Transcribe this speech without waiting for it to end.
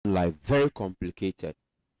life very complicated.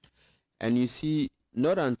 And you see,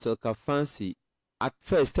 not until ka fancy at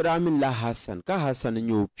first Ramila Hassan, ka Hassan in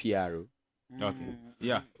your PR. Okay.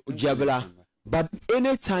 Yeah. Jabla. But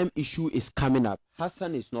anytime issue is coming up,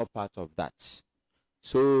 Hassan is not part of that.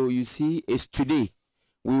 So you see, it's today.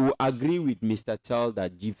 We will agree with Mr. Tell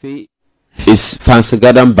that Jife is Fancy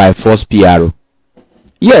Gadam by force PRO.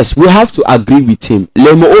 Yes, we have to agree with him.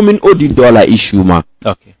 Lemo omin odi dollar issue ma.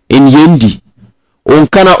 Okay. In Yendi.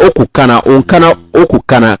 Onkana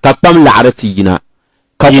okukana kapam la'arati yina.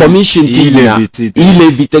 Ka commission tina.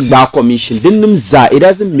 Elevated by commission. It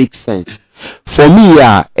doesn't make sense. For me,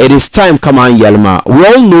 yeah, it is time, come on, Yelma. We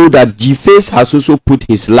all know that G-Face has also put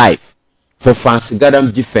his life for Fancy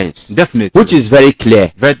Gadam defense. Definitely. Which is very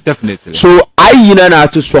clear. Very definitely. So, I na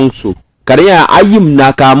to song so. Kariya,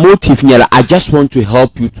 naka motive nyala. I just want to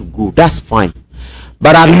help you to go. That's fine.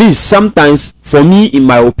 But at least sometimes, for me, in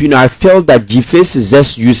my opinion, I felt that G-Face is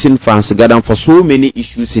just using Fancy Gadam for so many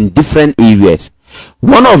issues in different areas.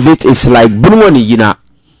 One of it is like,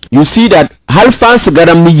 you see that Hal Fancy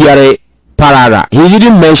Gadam ni yare Parara, he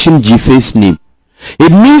didn't mention G-Face's name.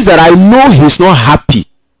 It means that I know he's not happy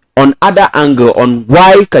on other angle on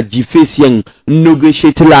why G-Face yang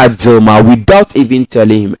negotiate la Zilma without even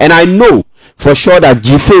telling him. And I know for sure that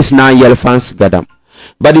G-Face now yell Fancy Gadam.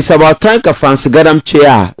 But it's about time ka Fancy Gadam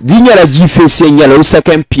chair. Dinya G-Face yang yellow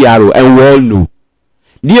second PRO and we all know.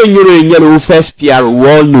 Dinya yellow first PRO we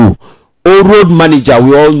all know. Or road manager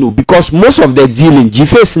we all know. Because most of the dealing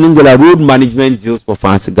G-Face ningola road management deals for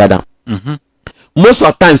Fancy Gadam. Most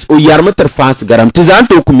of times, yarmeter Fancy Gadam.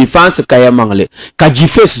 Tizanto kumi Fancy kaya mangle. Ka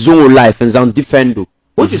G-Face zone life and zone defendo,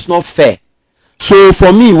 which is not fair. So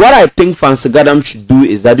for me, what I think Fancy Gadam should do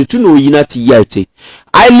is that the two no yina ti yate.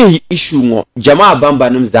 I lay issue ngo jama bamba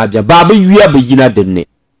num zabia. Baba yuya be yina denne.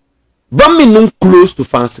 Bambi num close to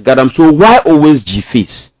Fancy Gadam. So why always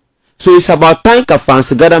G-Face? So it's about time ka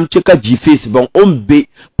Fancy Gadam cheka G-Face bon be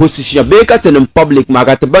position be ka in public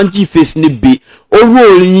magate ban G-Face ni be o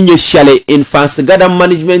role ni shale in Fancy Gadam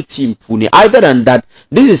management team puni. Other than that,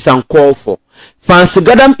 this is uncalled for. Fancy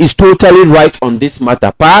Gadam is totally right on this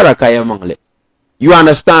matter. Parara kaya mangle. You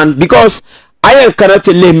understand? Because I am cannot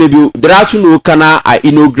tell maybe there are no kana I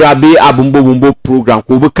inaugurate abumbo program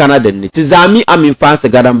ko be Canada ni. Tizami am Fancy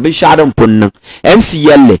Gadam be shadam punnan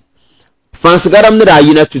MCL. Fancy Gadam na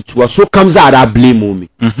yina tutua so comes out that blame me.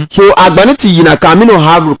 So agbaniti yina kamino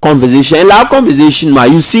have conversation and la conversation ma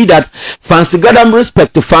you see that Fancy Gadam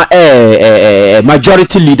respect to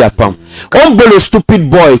majority leader pam. Bolo stupid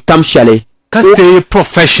boy come shale. Can stay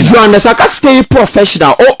professional. You understand? Can stay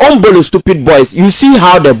professional. Oh, bolo stupid boys. You see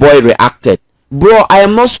how the boy reacted, bro. I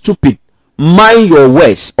am not stupid. Mind your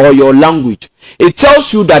words or your language. It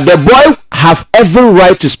tells you that the boy have every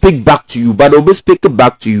right to speak back to you, but will speak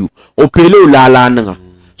back to you. So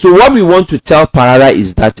what we want to tell Parara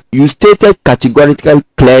is that you stated categorically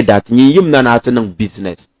clear that you not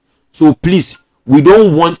business. So please, we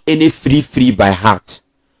don't want any free by heart.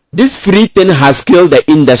 This free thing has killed the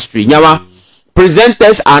industry. Nyawa,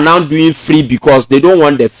 presenters are now doing free because they don't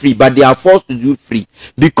want the free, but they are forced to do free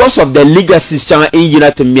because of the legal system in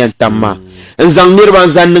United Myanmar.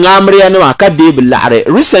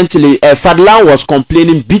 Recently, Fadlan was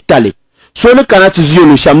complaining bitterly. So no cannot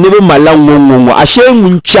zero sham never malang ashe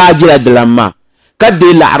mun charge la de la ma.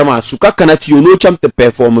 Kade la arma suka cannot you no cham to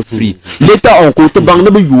perform free. Later on ko to bang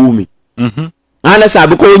no be yumi. Ana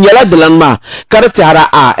sabi ko nyala de lan ma karatara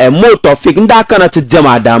a motor fik nda cannot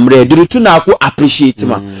jama damre dirutu na ko appreciate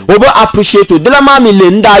ma. Obo appreciate de la ma mi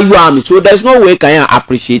le nda you am so there's no way can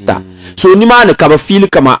appreciate that. So ni man kaba feel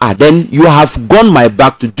kama then you have gone my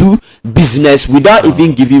back to do business without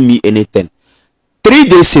even giving me anything. 3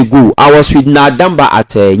 days ago, I was with Nadamba at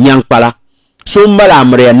Nyankpala. So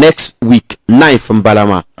Mbalamre next week, 9 from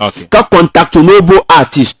Balama. Okay. Ka contact to noble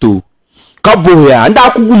artist too. Ka boya and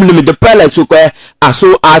I could limit the pellet so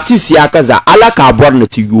so artist yakaza ala ka born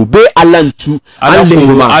to you be alan to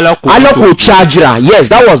alako charger. Yes,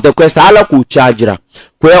 that was the question. Alako charger.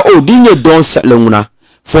 Where dinye don selunguna.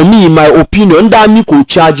 For me, in my opinion, da mi ko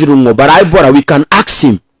charger mo, but I bought we can ask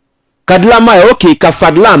him. Kadlama okay ka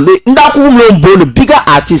Fadlan nda ku no bigger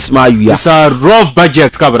artist ma you. It's a rough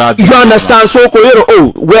budget kabra. You understand? So ko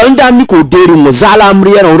yero well nda mi ko deru mo zala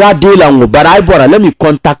mriya no ra de la ngo, but I bought let me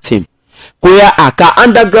contact him. Ko ya aka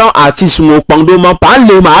underground artist mo pangdo ma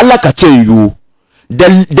panle ma ala ka tell you.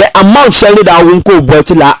 The amount shelled that wonko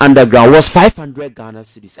botila underground was 500 Ghana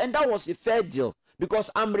cedis, and that was a fair deal. Because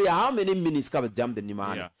Amria, how many minutes cover jam the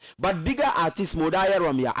Niman? But bigger artists, Modaya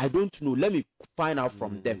Ramia, I don't know. Let me find out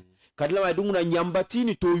from them. kadla dunguna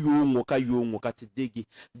nyambatini to yongo ka tedegi.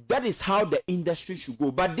 That is how the industry should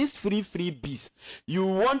go. But this free beast, you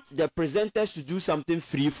want the presenters to do something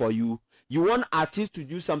free for you, you want artists to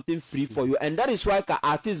do something free for you, and that is why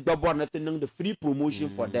artists be born the free promotion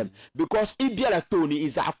for them, because Ibiala Tony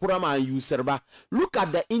is akurama and userba. Look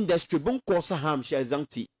at the industry. Bon kosa ham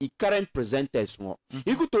shazanti current presenters no.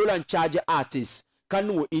 You could told and charge artists can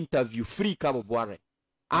no interview free kabobware.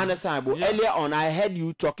 Understand? Earlier on, I heard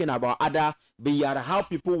you talking about other beyond how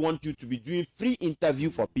people want you to be doing free interview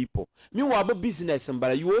for people. Meanwhile, business,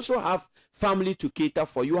 but you also have family to cater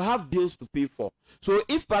for. You have bills to pay for. So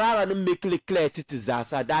if Parara don't make it clear to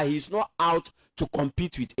Zaza that he's not out to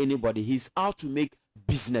compete with anybody, he's out to make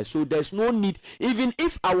business. So there's no need. Even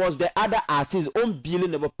if I was the other artist on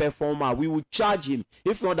billing of a performer, we would charge him.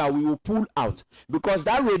 If not, that we will pull out, because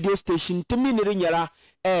that radio station to me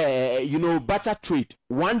better trade.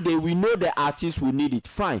 One day we know the artists will need it,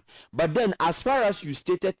 fine. But then as far as you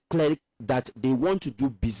stated clearly that they want to do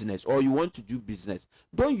business, or you want to do business,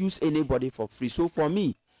 don't use anybody for free. So for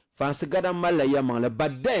me, fancy Gadam Malaya Mangla.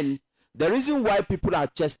 But then the reason why people are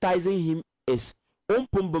chastising him is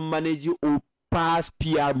manager or past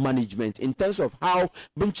PR management in terms of how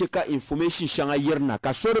buncheka information shanga yerna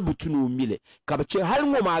kasore butunu mile kabache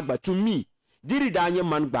halmo magba. To me, diri danye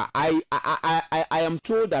manba, I am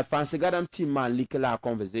told that Fancy Gadam team man likela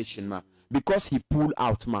conversation ma, because he pulled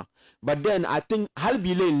out ma. But then I think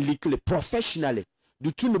halbile likele professionally do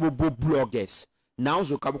tunubo bloggers now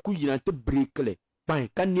so kabuku yinante breakle fine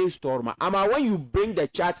can store ma. Ama when you bring the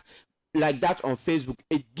chat like that on Facebook,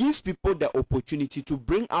 it gives people the opportunity to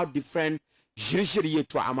bring out different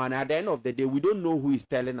and at the end of the day, we don't know who is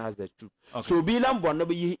telling us the truth. Okay. So bilam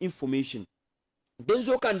bonabi information.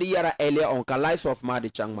 Denzo can the yara earlier on kalais of Madi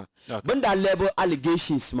Changma. Benda level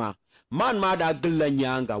allegations man mada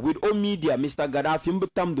glanyanga with all media, Mr. Gaddafi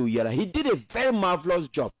Mbutamdu yara. He did a very marvelous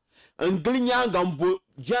job. And glanyanga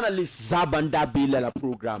journalists Zabanda Bila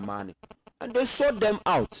program man. And they sort them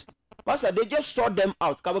out. Master, they just sort them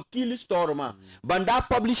out. Kabo kill store man. Banda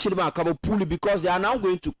publish it man. Kabo pull it, because they are now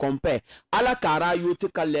going to compare. Ala kara you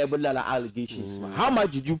take a level allegations man. How much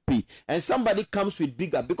did you pay? And somebody comes with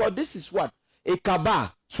bigger, because this is what a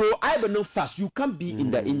kaba. So I don't know fast. You can't be in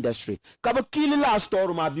the industry. Kabo kill last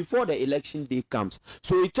store man before the election day comes.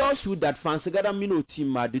 So it tells you that Fancy Gadam Mino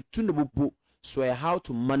team the tunubu swear how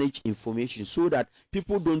to manage information so that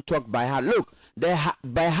people don't talk by heart. Look,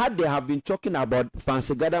 by heart they have been talking about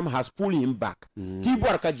Fancy Gadam has pulled him back.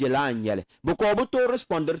 Because to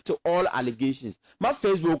responded to all allegations. My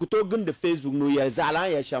Facebook to the Facebook no ya Zala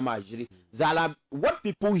ya Shamajri. Zala, what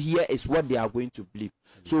people hear is what they are going to believe.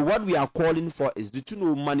 So what we are calling for is the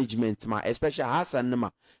to management, especially Hassan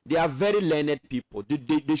Nama. They are very learned people.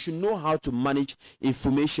 They should know how to manage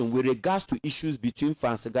information with regards to issues between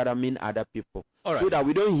Fancy Gadam and other people. Right. So that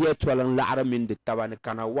we don't hear Twalan Laram in the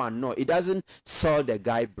Tabanakana one. No, it doesn't sell the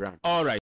guy brand. All right.